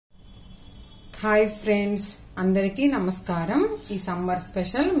Hi friends, అందరికీ నమస్కారం. ఈ సమ్మర్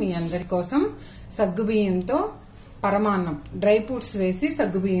స్పెషల్ మీ అందరి కోసం సగ్గుబియ్యంతో పరమాన్నం, డ్రై ఫ్రూట్స్ వేసి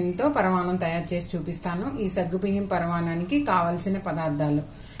సగ్గుబియ్యంతో పరమాన్నం తయారు చేసి చూపిస్తాను. ఈ సగ్గుబియ్యం పరమాన్నానికి కావలసిన పదార్థాలు: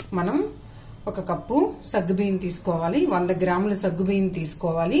 మనం ఒక కప్పు సగ్గుబియ్యం తీసుకోవాలి, 100 గ్రాముల సగ్గుబియ్యం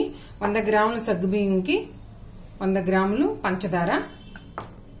తీసుకోవాలి. 100 గ్రాముల సగ్గుబియ్యంకి 100 గ్రాములు పంచదార,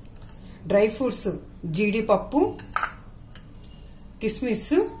 డ్రై ఫ్రూట్స్ జీడిపప్పు,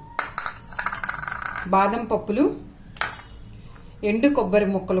 కిస్మిస్, బాదం పప్పులు, ఎండు కొబ్బరి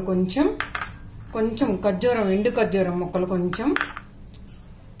ముక్కలు కొంచెం ఖర్జూరం, ఎండు ఖర్జూరం ముక్కలు కొంచెం,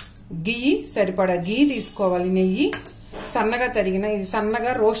 గీ సరిపడా గీ తీసుకోవాలి, నెయ్యి, సన్నగా తరిగిన ఇది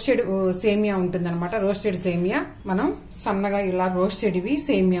సన్నగా రోస్టెడ్ సేమియా ఉంటుందన్నమాట. రోస్టెడ్ సేమియా మనం సన్నగా ఇలా రోస్టెడ్వి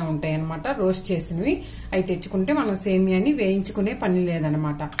సేమియా ఉంటాయి అన్నమాట. రోస్ట్ చేసినవి అవి తెచ్చుకుంటే మనం సేమియాని వేయించుకునే పని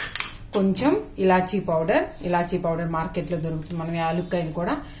లేదనమాట. కొంచెం ఇలాచీ పౌడర్ మార్కెట్ లో దొరుకుతుంది. మనం యాలుక్కాయలు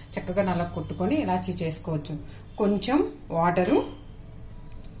కూడా చక్కగా నల్ల కొట్టుకొని ఇలాచీ చేసుకోవచ్చు. కొంచెం వాటరు,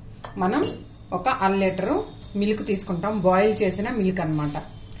 మనం ఒక 1/2 లీటరు మిల్క్ తీసుకుంటాం, బాయిల్ చేసిన మిల్క్ అన్నమాట.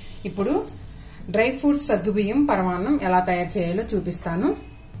 ఇప్పుడు డ్రై ఫ్రూట్స్ సగ్గుబియ్యం పరమాన్నం ఎలా తయారు చేయాలో చూపిస్తాను.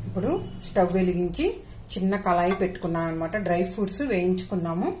 ఇప్పుడు స్టవ్ వెలిగించి చిన్న కళాయి పెట్టుకున్నాను అనమాట. Dry fruits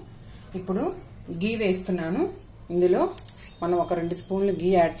వేయించుకుందాము. ఇప్పుడు గీ వేస్తున్నాను. ఇందులో మనం ఒక 2 స్పూన్లు గీ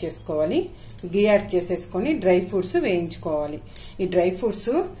యాడ్ చేసుకోవాలి. గీ యాడ్ చేసేసుకొని డ్రై ఫ్రూట్స్ వేయించుకోవాలి. ఈ డ్రై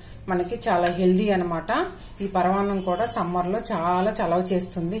ఫ్రూట్స్ మనకి చాలా హెల్దీ అనమాట. ఈ పరమాన్నం కూడా సమ్మర్ లో చాలా చలవ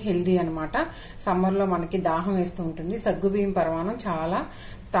చేస్తుంది, హెల్దీ అనమాట. సమ్మర్ లో మనకి దాహం వేస్తూ ఉంటుంది. సగ్గుబియ్యం పరమాన్నం చాలా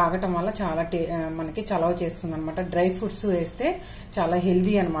తాగటం వల్ల చాలా మనకి చలవ చేస్తుంది అనమాట. డ్రై ఫ్రూట్స్ వేస్తే చాలా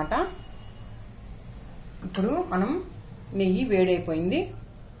హెల్దీ అనమాట. ఇప్పుడు మనం నెయ్యి వేడైపోయింది.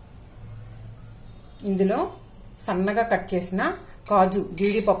 ఇందులో సన్నగా కట్ చేసిన కాజు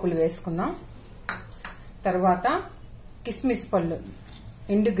జీడిపప్పులు వేసుకుందాం. తర్వాత కిస్మిస్ పళ్ళు,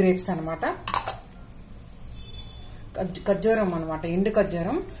 ఎండు గ్రేప్స్ అనమాట, ఖర్జూరం అనమాట, ఎండు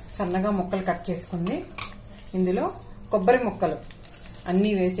ఖర్జూరం సన్నగా ముక్కలు కట్ చేసుకుంది. ఇందులో కొబ్బరి ముక్కలు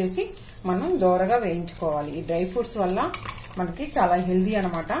అన్నీ వేసేసి మనం దోరగా వేయించుకోవాలి. ఈ డ్రై ఫ్రూట్స్ వల్ల మనకి చాలా హెల్దీ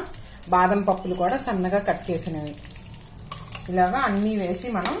అనమాట. బాదం పప్పులు కూడా సన్నగా కట్ చేసినవి. ఇలాగా అన్నీ వేసి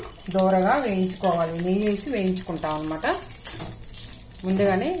మనం దోరగా వేయించుకోవాలి. నెయ్యి వేసి వేయించుకుంటాం అనమాట.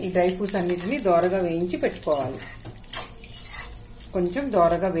 ముందుగానే ఈ డ్రై ఫ్రూట్స్ అన్నిటిని దోరగా వేయించి పెట్టుకోవాలి. కొంచెం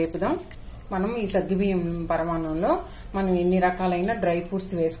దోరగా వేపుదాం. మనం ఈ సగ్గుబియ్యం పరమాన్నంలో మనం ఎన్ని రకాలైన డ్రై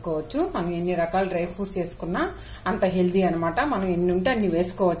ఫ్రూట్స్ వేసుకోవచ్చు. మనం ఎన్ని రకాల డ్రై ఫ్రూట్స్ వేసుకున్నా అంత హెల్దీ అనమాట. మనం ఎన్ని ఉంటే అన్ని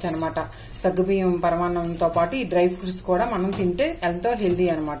వేసుకోవచ్చు అనమాట. సగ్గుబియ్యం పరమాన్నంతో పాటు ఈ డ్రై ఫ్రూట్స్ కూడా మనం తింటే ఎంతో హెల్దీ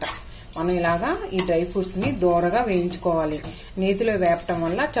అనమాట. మనం ఇలాగా ఈ డ్రై ఫ్రూట్స్ ని దోరగా వేయించుకోవాలి. నేతిలో వేపటం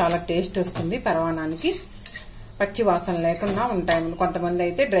వల్ల చాలా టేస్ట్ వస్తుంది పరమాన్నానికి. పచ్చి వాసన లేకుండా ఉంటాయి. కొంతమంది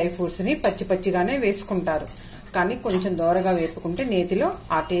అయితే డ్రై ఫ్రూట్స్ ని పచ్చిగానే వేసుకుంటారు. కానీ కొంచెం దోరగా వేపుకుంటే నేతిలో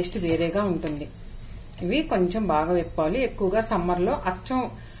ఆ టేస్ట్ వేరేగా ఉంటుంది. ఇవి కొంచెం బాగా వేపుకోవాలి. ఎక్కువగా సమ్మర్ లో అచ్చం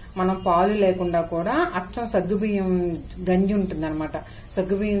మనం పాలు లేకుండా కూడా అచ్చం సగ్గుబియ్యం గంజి ఉంటుంది అనమాట.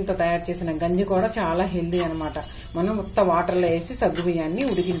 సగ్గుబియ్యంతో తయారు చేసిన గంజి కూడా చాలా హెల్దీ అనమాట. మనం ఉత్త వాటర్లో వేసి సగ్గుబియ్యాన్ని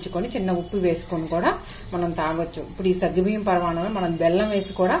ఉడికించుకొని చిన్న ఉప్పు వేసుకొని కూడా మనం తాగొచ్చు. ఇప్పుడు ఈ సగ్గుబియ్యం పరమాన్నం మనం బెల్లం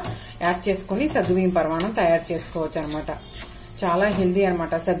వేసి కూడా యాడ్ చేసుకుని సగ్గుబియ్యం పరమాన్నం తయారు చేసుకోవచ్చు అనమాట. చాలా హెల్దీ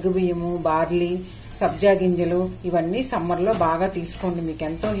అనమాట. సగ్గుబియ్యము, బార్లీ, సబ్జా గింజలు ఇవన్నీ సమ్మర్ లో బాగా తీసుకోండి. మీకు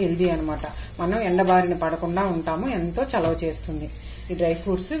ఎంతో హెల్దీ అనమాట. మనం ఎండబారిన పడకుండా ఉంటాము. ఎంతో చలవ చేస్తుంది. ఈ డ్రై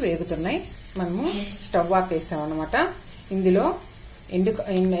ఫ్రూట్స్ వేగుతున్నాయి. మనము స్టవ్ ఆపేసాం అనమాట. ఇందులో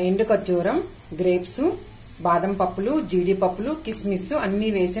ఎండు ఖర్జూరం, గ్రేప్స్, బాదం పప్పులు, జీడిపప్పులు, కిస్మిస్ అన్ని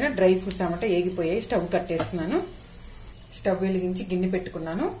వేసిన డ్రై ఫ్రూట్స్ అనమాట ఏగిపోయాయి. స్టవ్ కట్టేస్తున్నాను. స్టవ్ వెలిగించి గిన్నె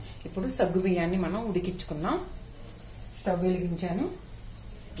పెట్టుకున్నాను. ఇప్పుడు సగ్గుబియ్యాన్ని మనం ఉడికించుకుందాం. స్టవ్ వెలిగించాను.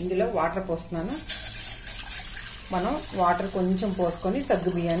 ఇందులో వాటర్ పోస్తున్నాను. మనం వాటర్ కొంచెం పోసుకొని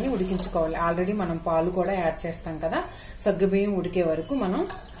సగ్గుబియ్యాన్ని ఉడికించుకోవాలి. ఆల్రెడీ మనం పాలు కూడా యాడ్ చేస్తాం కదా. సగ్గుబియ్యం ఉడికే వరకు మనం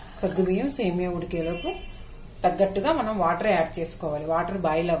సగ్గుబియ్యం సేమియా ఉడికేలోపు తగ్గట్టుగా మనం వాటర్ యాడ్ చేసుకోవాలి. వాటర్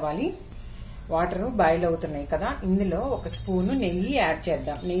బాయిల్ అవ్వాలి. వాటర్ బాయిల్ అవుతున్నాయి కదా. ఇందులో ఒక స్పూను నెయ్యి యాడ్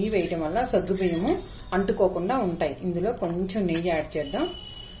చేద్దాం. నెయ్యి వేయటం వల్ల సగ్గుబియ్యము అంటుకోకుండా ఉంటాయి. ఇందులో కొంచెం నెయ్యి యాడ్ చేద్దాం.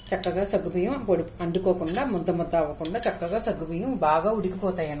 చక్కగా సగ్గుబియ్యం అంటుకోకుండా ముద్ద అవ్వకుండా చక్కగా సగ్గుబియ్యం బాగా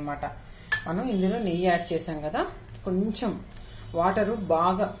ఉడికిపోతాయి అన్నమాట. మనం ఇందులో నెయ్యి యాడ్ చేసాం కదా. కొంచెం వాటరు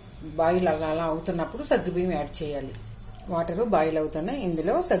బాగా బాయిల్ అలా అవుతున్నప్పుడు సగ్గుబియ్యం యాడ్ చేయాలి. వాటరు బాయిల్ అవుతున్నాయి.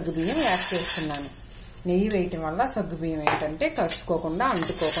 ఇందులో సగ్గుబియ్యం యాడ్ చేస్తున్నాను. నెయ్యి వేయటం వల్ల సగ్గుబియ్యం ఏంటంటే కలుసుకోకుండా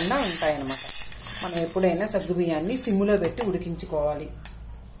అంటుకోకుండా ఉంటాయన్నమాట. మనం ఎప్పుడైనా సగ్గుబియ్యాన్ని సిమ్ములో పెట్టి ఉడికించుకోవాలి.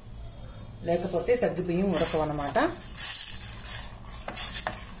 లేకపోతే సగ్గుబియ్యం ఉడకవన్నమాట.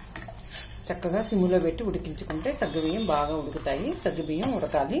 చక్కగా సిమ్ములో పెట్టి ఉడికించుకుంటే సగ్గుబియ్యం బాగా ఉడుకుతాయి. సగ్గుబియ్యం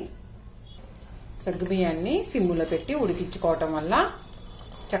ఉడకాలి. సగ్గుబియ్యాన్ని సిమ్ములో పెట్టి ఉడికించుకోవటం వల్ల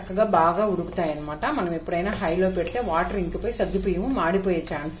చక్కగా బాగా ఉడుకుతాయి అనమాట. మనం ఎప్పుడైనా హైలో పెడితే వాటర్ ఇంకిపోయి సగ్గుబియ్యం మాడిపోయే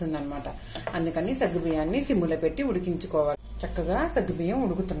ఛాన్స్ ఉందన్నమాట. అందుకని సగ్గుబియ్యాన్ని సిమ్ములో పెట్టి ఉడికించుకోవాలి. చక్కగా సగ్గుబియ్యం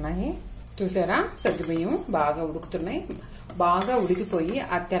ఉడుకుతున్నాయి చూసారా. సగ్గుబియ్యం బాగా ఉడుకుతున్నాయి. బాగా ఉడికిపోయి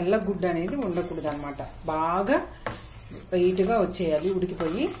ఆ తెల్ల గుడ్డ అనేది ఉండకూడదు అనమాట. బాగా వెయిట్ గా వచ్చేయాలి.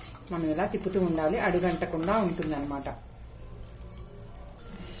 ఉడికిపోయి మనం ఇలా తిప్పుతూ ఉండాలి. అడుగంటకుండా ఉంటుంది అనమాట.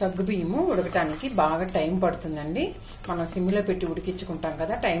 సగ్గుబియ్యము ఉడకటానికి బాగా టైం పడుతుందండి. మనం సిమ్లో పెట్టి ఉడికించుకుంటాం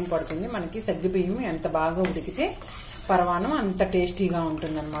కదా, టైం పడుతుంది. మనకి సగ్గుబియ్యం ఎంత బాగా ఉడికితే పరమాన్నం అంత టేస్టీగా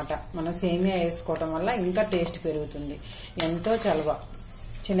ఉంటుంది అనమాట. మనం సేమియా వేసుకోవటం వల్ల ఇంకా టేస్ట్ పెరుగుతుంది. ఎంతో చలువ.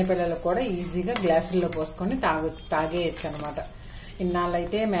 చిన్నపిల్లలకు కూడా ఈజీగా గ్లాసుల్లో పోసుకొని తాగేయచ్చు అనమాట.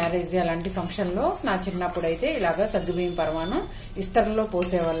 ఇన్నాళ్ళైతే మ్యారేజ్ అలాంటి ఫంక్షన్ లో నా చిన్నప్పుడు అయితే ఇలాగా సగ్గుబియ్యం పరమాన్నం ఇస్తరులో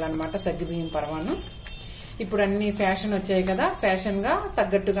పోసేవాళ్ళు అనమాట. సగ్గుబియ్యం పరమాన్నం. ఇప్పుడు అన్ని ఫ్యాషన్ వచ్చాయి కదా, ఫ్యాషన్ గా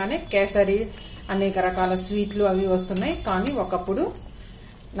తగ్గట్టుగానే కేసరి అనేక రకాల స్వీట్లు అవి వస్తున్నాయి. కానీ ఒకప్పుడు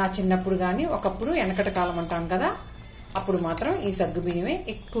నా చిన్నప్పుడు గాని ఒకప్పుడు వెనకట కాలం అంటాం కదా, అప్పుడు మాత్రం ఈ సగ్గుబియ్యమే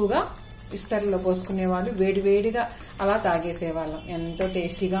ఎక్కువగా ఇస్తరులో పోసుకునే వాళ్ళు. వేడి వేడిగా అలా తాగేసేవాళ్ళం. ఎంతో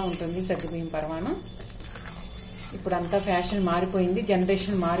టేస్టీగా ఉంటుంది సగ్గుబియ్యం పరమాన్నం. ఇప్పుడు అంతా ఫ్యాషన్ మారిపోయింది,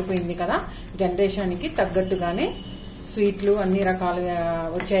 జనరేషన్ మారిపోయింది కదా. జనరేషన్ కి తగ్గట్టుగానే స్వీట్లు అన్ని రకాలు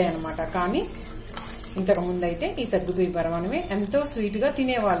వచ్చాయన్నమాట. కానీ ఇంతకు ముందు అయితే ఈ సగ్గుబియ్యం పరమాన్నమే ఎంతో స్వీట్ గా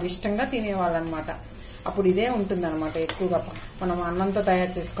తినేవాళ్ళు, ఇష్టంగా తినేవాళ్ళు అనమాట. అప్పుడు ఇదే ఉంటుంది అనమాట ఎక్కువగా. మనం అన్నంతో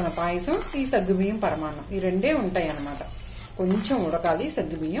తయారు చేసుకున్న పాయసం, ఈ సగ్గుబియ్యం పరమాన్నం, ఈ రెండే ఉంటాయి అనమాట. కొంచెం ఉడకాలి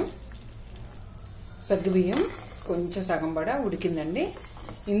సగ్గుబియ్యం. సగ్గుబియ్యం కొంచెం సగం పడ ఉడికిందండి.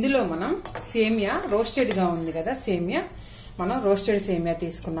 ఇందులో మనం సేమియా రోస్టెడ్ గా ఉంది కదా, సేమియా మనం రోస్టెడ్ సేమియా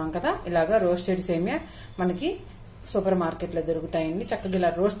తీసుకున్నాం కదా. ఇలాగా రోస్టెడ్ సేమియా మనకి సూపర్ మార్కెట్ లో దొరుకుతాయండి. చక్కగా ఇలా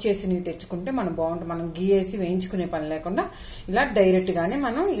రోస్ట్ చేసి తెచ్చుకుంటే మనం బాగుంటుంది. మనం గీ వేసి వేయించుకునే పని లేకుండా ఇలా డైరెక్ట్ గానే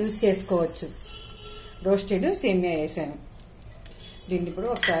మనం యూజ్ చేసుకోవచ్చు. రోస్టెడ్ సేమియా వేసాను. దీన్ని ఇప్పుడు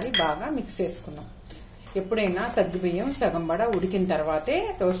ఒకసారి బాగా మిక్స్ చేసుకున్నాం. ఎప్పుడైనా సగ్గుబియ్యం సగం బడ ఉడికిన తర్వాతే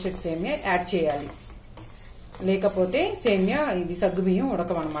రోస్టెడ్ సేమియా యాడ్ చేయాలి. లేకపోతే సేమియా ఇది సగ్గుబియ్యం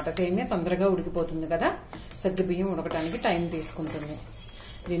ఉడకమన్నమాట. సేమియా తొందరగా ఉడికిపోతుంది కదా, సగ్గుబియ్యం ఉడకడానికి టైం తీసుకుంటుంది.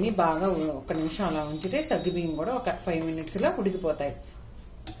 దీన్ని బాగా 1 నిమిషం అలా ఉంచితే సగ్గుబియ్యం కూడా ఒక 5 మినిట్స్ లో ఉడికిపోతాయి.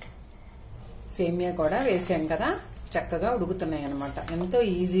 సేమియా కూడా వేసాం కదా, చక్కగా ఉడుకుతున్నాయి అనమాట. ఎంతో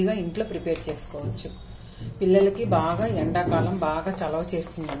ఈజీగా ఇంట్లో ప్రిపేర్ చేసుకోవచ్చు. పిల్లలకి బాగా ఎండాకాలం బాగా చలవ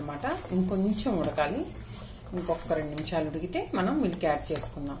చేస్తుంది అనమాట. ఇంకొంచెం ఉడకాలి. ఇంకొక 2 నిమిషాలు ఉడికితే మనం మిల్క్ యాడ్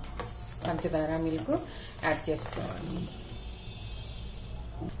చేసుకుందాం. పంచదార మిల్క్ యాడ్ చేసుకోవాలి.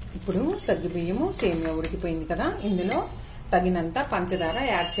 ఇప్పుడు సగ్గుబియ్యము సేమియా ఉడికిపోయింది కదా, ఇందులో తగినంత పంచదార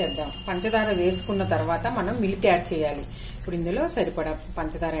యాడ్ చేద్దాం. పంచదార వేసుకున్న తర్వాత మనం మిల్క్ యాడ్ చేయాలి. ఇప్పుడు ఇందులో సరిపడా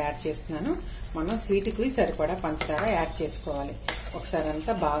పంచదార యాడ్ చేస్తున్నాను. మనం స్వీట్ కి సరిపడా పంచదార యాడ్ చేసుకోవాలి. ఒకసారి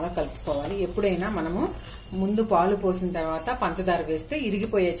అంతా బాగా కలుపుకోవాలి. ఎప్పుడైనా మనము ముందు పాలు పోసిన తర్వాత పంచదార వేస్తే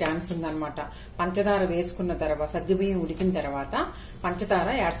ఇరిగిపోయే ఛాన్స్ ఉందన్నమాట. పంచదార వేసుకున్న తర్వాత సగ్గుబియ్యం ఉడికిన తర్వాత పంచదార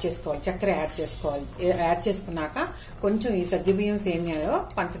యాడ్ చేసుకోవాలి, చక్కెర యాడ్ చేసుకోవాలి. యాడ్ చేసుకున్నాక కొంచెం ఈ సగ్గుబియ్యం సేమియాలో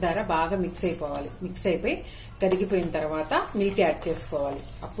పంచదార బాగా మిక్స్ అయిపోవాలి. మిక్స్ అయిపోయి కరిగిపోయిన తర్వాత మిల్క్ యాడ్ చేసుకోవాలి.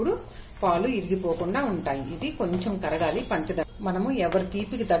 అప్పుడు పాలు ఇరిగిపోకుండా ఉంటాయి. ఇది కొంచెం కరగాలి పంచదార. మనము ఎవరి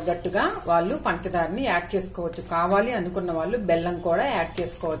తీపికి తగ్గట్టుగా వాళ్ళు పంచదారని యాడ్ చేసుకోవచ్చు. కావాలి అనుకున్న వాళ్ళు బెల్లం కూడా యాడ్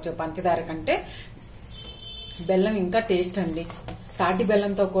చేసుకోవచ్చు. పంచదార కంటే బెల్లం ఇంకా టేస్ట్ అండి. తాటి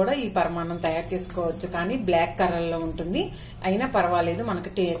బెల్లంతో కూడా ఈ పరమాన్నం తయారు చేసుకోవచ్చు. కానీ బ్లాక్ కలర్ లో ఉంటుంది. అయినా పర్వాలేదు,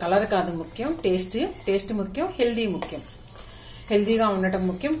 మనకి కలర్ కాదు ముఖ్యం, టేస్ట్ ముఖ్యం, హెల్దీ ముఖ్యం. హెల్దీగా ఉండటం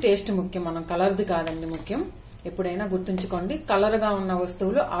ముఖ్యం, టేస్ట్ ముఖ్యం. మనం కలర్ది కాదండి ముఖ్యం. ఎప్పుడైనా గుర్తుంచుకోండి, కలర్ గా ఉన్న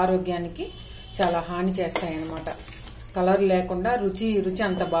వస్తువులు ఆరోగ్యానికి చాలా హాని చేస్తాయన్నమాట. కలర్ లేకుండా రుచి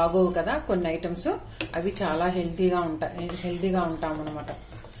అంత బాగోవు కదా కొన్ని ఐటమ్స్. అవి చాలా హెల్దీగా ఉంటామన్నమాట.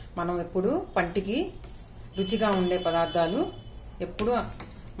 మనం ఎప్పుడు పంటికి రుచిగా ఉండే పదార్థాలు ఎప్పుడు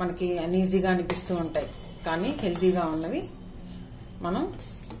మనకి అనీజీగా అనిపిస్తూ ఉంటాయి. కానీ హెల్దీగా ఉన్నవి మనం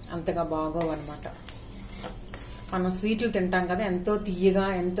అంతగా బాగోవు అనమాట. మనం స్వీట్లు తింటాం కదా, ఎంతో తీయగా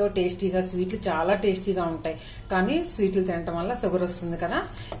ఎంతో టేస్టీగా, స్వీట్లు చాలా టేస్టీగా ఉంటాయి. కానీ స్వీట్లు తినటం వల్ల షుగర్ వస్తుంది కదా.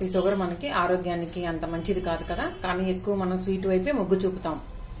 ఈ షుగర్ మనకి ఆరోగ్యానికి అంత మంచిది కాదు కదా. కానీ ఎక్కువ మనం స్వీట్ వైపే మొగ్గు చూపుతాం.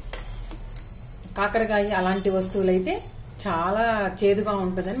 కాకరకాయ అలాంటి వస్తువులు అయితే చాలా చేదుగా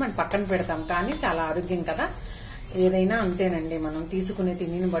ఉంటుందని మనం పక్కన పెడతాం. కానీ చాలా ఆరోగ్యం కదా. ఏదైనా అంతేనండి, మనం తీసుకునే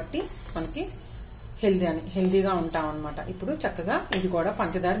తిండిని బట్టి మనకి హెల్దీగా ఉంటాం అనమాట. ఇప్పుడు చక్కగా ఇది కూడా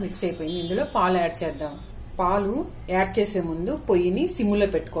పంచదార మిక్స్ అయిపోయింది. ఇందులో పాలు యాడ్ చేద్దాం. పాలు యాడ్ చేసే ముందు పొయ్యిని సిమ్ములో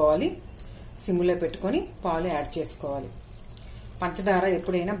పెట్టుకోవాలి. సిమ్ములో పెట్టుకొని పాలు యాడ్ చేసుకోవాలి. పంచదార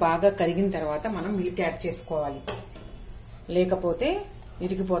ఎప్పుడైనా బాగా కరిగిన తర్వాత మనం మిల్క్ యాడ్ చేసుకోవాలి. లేకపోతే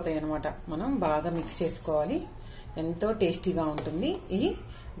ఇరిగిపోతాయి అనమాట. మనం బాగా మిక్స్ చేసుకోవాలి. ఎంతో టేస్టీగా ఉంటుంది ఈ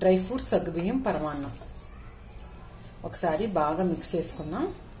డ్రై ఫ్రూట్స్ సగ్గుబియ్యం పరమాన్నం. ఒకసారి బాగా మిక్స్ చేసుకున్నాం.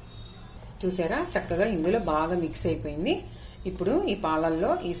 చూసారా చక్కగా ఇందులో బాగా మిక్స్ అయిపోయింది. ఇప్పుడు ఈ పాలల్లో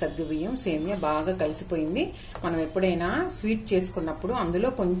ఈ సగ్గుబియ్యం సేమియా బాగా కలిసిపోయింది. మనం ఎప్పుడైనా స్వీట్ చేసుకున్నప్పుడు అందులో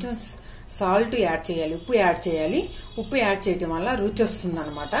కొంచెం సాల్ట్ యాడ్ చేయాలి, ఉప్పు యాడ్ చేయాలి. ఉప్పు యాడ్ చేయటం వల్ల రుచి వస్తుంది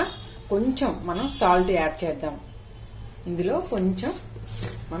అనమాట. కొంచెం మనం సాల్ట్ యాడ్ చేద్దాం. ఇందులో కొంచెం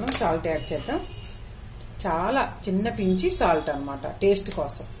మనం సాల్ట్ యాడ్ చేద్దాం. చాలా చిన్న పించి సాల్ట్ అన్నమాట టేస్ట్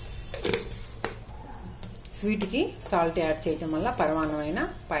కోసం. స్వీట్ కి సాల్ట్ యాడ్ చేయటం వల్ల పరమాన్నమైన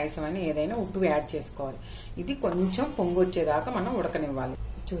పాయసమైన ఏదైనా ఉప్పు యాడ్ చేసుకోవాలి. ఇది కొంచెం పొంగు వచ్చేదాకా మనం ఉడకనివ్వాలి.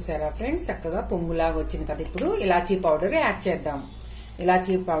 చూసారా ఫ్రెండ్స్ చక్కగా పొంగులాగా వచ్చింది కదా. ఇప్పుడు ఇలాచీ పౌడర్ యాడ్ చేద్దాం.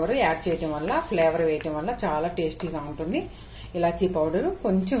 ఇలాచీ పౌడర్ యాడ్ చేయటం వల్ల ఫ్లేవర్ వేయటం వల్ల చాలా టేస్టీగా ఉంటుంది. ఇలాచీ పౌడర్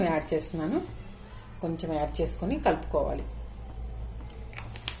కొంచెం యాడ్ చేస్తున్నాను. కొంచెం యాడ్ చేసుకుని కలుపుకోవాలి.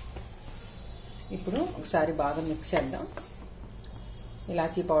 ఇప్పుడు ఒకసారి బాగా మిక్స్ చేద్దాం.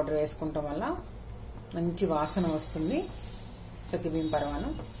 ఇలాచీ పౌడర్ వేసుకుంటాం వల్ల మంచి వాసన వస్తుంది సగ్గుబియ్యం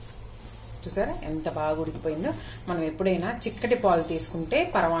పరమాన్నం. చూసారా ఎంత బాగా ఉడికిపోయిందో. మనం ఎప్పుడైనా చిక్కటి పాలు తీసుకుంటే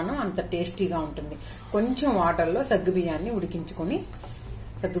పరమాన్నం అంత టేస్టీగా ఉంటుంది. కొంచెం వాటర్లో సగ్గుబియ్యాన్ని ఉడికించుకొని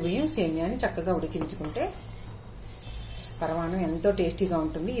సగ్గుబియ్యం సేమియాని చక్కగా ఉడికించుకుంటే పరమాన్నం ఎంతో టేస్టీగా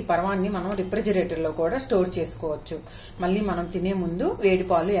ఉంటుంది. ఈ పరమాన్ని మనం రిఫ్రిజిరేటర్ లో కూడా స్టోర్ చేసుకోవచ్చు. మళ్ళీ మనం తినే ముందు వేడి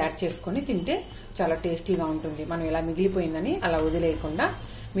పాలు యాడ్ చేసుకుని తింటే చాలా టేస్టీగా ఉంటుంది. మనం ఇలా మిగిలిపోయిందని అలా వదిలేయకుండా,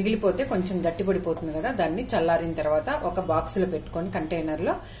 మిగిలిపోతే కొంచెం గట్టి పడిపోతుంది కదా, దాన్ని చల్లారిన తర్వాత ఒక బాక్స్ లో పెట్టుకొని కంటైనర్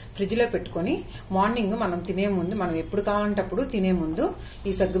లో ఫ్రిడ్జ్ లో పెట్టుకొని మార్నింగ్ మనం తినే ముందు, మనం ఎప్పుడు కావాలంటే అప్పుడు తినే ముందు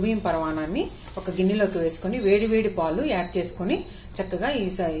ఈ సగ్గుబియ్యం పరమాన్నాన్ని ఒక గిన్నెలోకి వేసుకుని వేడి వేడి పాలు యాడ్ చేసుకుని చక్కగా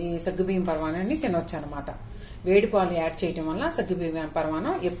ఈ సగ్గుబియ్యం పరమాన్నాన్ని తినొచ్చు అనమాట. వేడి పాలు యాడ్ చేయటం వల్ల సగ్గుబియ్యం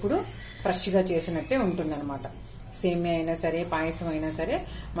పరమాన్నం ఎప్పుడు ఫ్రెష్ గా చేసినట్టే ఉంటుందన్నమాట. సేమియా అయినా సరే పాయసం అయినా సరే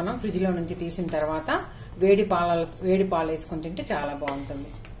మనం ఫ్రిడ్జ్ లో నుంచి తీసిన తర్వాత వేడి పాలు వేసుకుని తింటే చాలా బాగుంటుంది.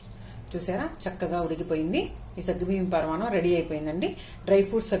 చూసారా చక్కగా ఉడికిపోయింది. ఈ సగ్గుబియ్యం పరమాన్నం రెడీ అయిపోయిందండి. డ్రై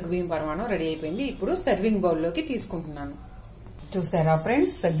ఫ్రూట్స్ సగ్గుబియ్యం పరమాన్నం రెడీ అయిపోయింది. ఇప్పుడు సర్వింగ్ బౌల్ లోకి తీసుకుంటున్నాను. చూసారా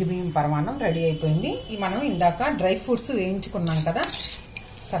ఫ్రెండ్స్ సగ్గుబియ్యం పరమాన్నం రెడీ అయిపోయింది. మనం ఇందాక డ్రై ఫ్రూట్స్ వేయించుకున్నాం కదా,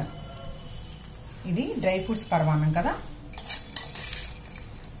 ఇది డ్రై ఫ్రూట్స్ పరమాన్నం కదా.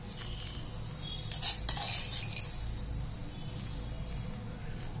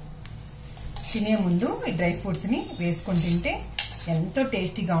 తినే ముందు ఈ డ్రై ఫ్రూట్స్ ని వేసుకొని తింటే ఎంతో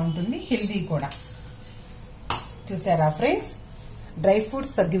టేస్టీగా ఉంటుంది, హెల్దీ కూడా. చూసారా ఫ్రెండ్స్ డ్రై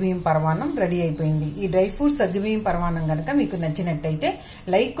ఫ్రూట్స్ సగ్గుబియ్యం పరమాన్నం రెడీ అయిపోయింది. ఈ డ్రై ఫ్రూట్స్ సగ్గుబియ్యం పరమాన్నం గనక మీకు నచ్చినట్టయితే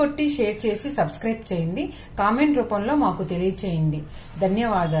లైక్ కొట్టి షేర్ చేసి సబ్స్క్రైబ్ చేయండి. కామెంట్ రూపంలో మాకు తెలియచేయండి.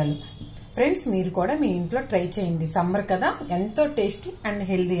 ధన్యవాదాలు ఫ్రెండ్స్. మీరు కూడా మీ ఇంట్లో ట్రై చేయండి. సమ్మర్ కదా, ఎంతో టేస్టీ అండ్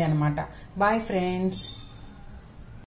హెల్దీ అన్నమాట. Bye friends.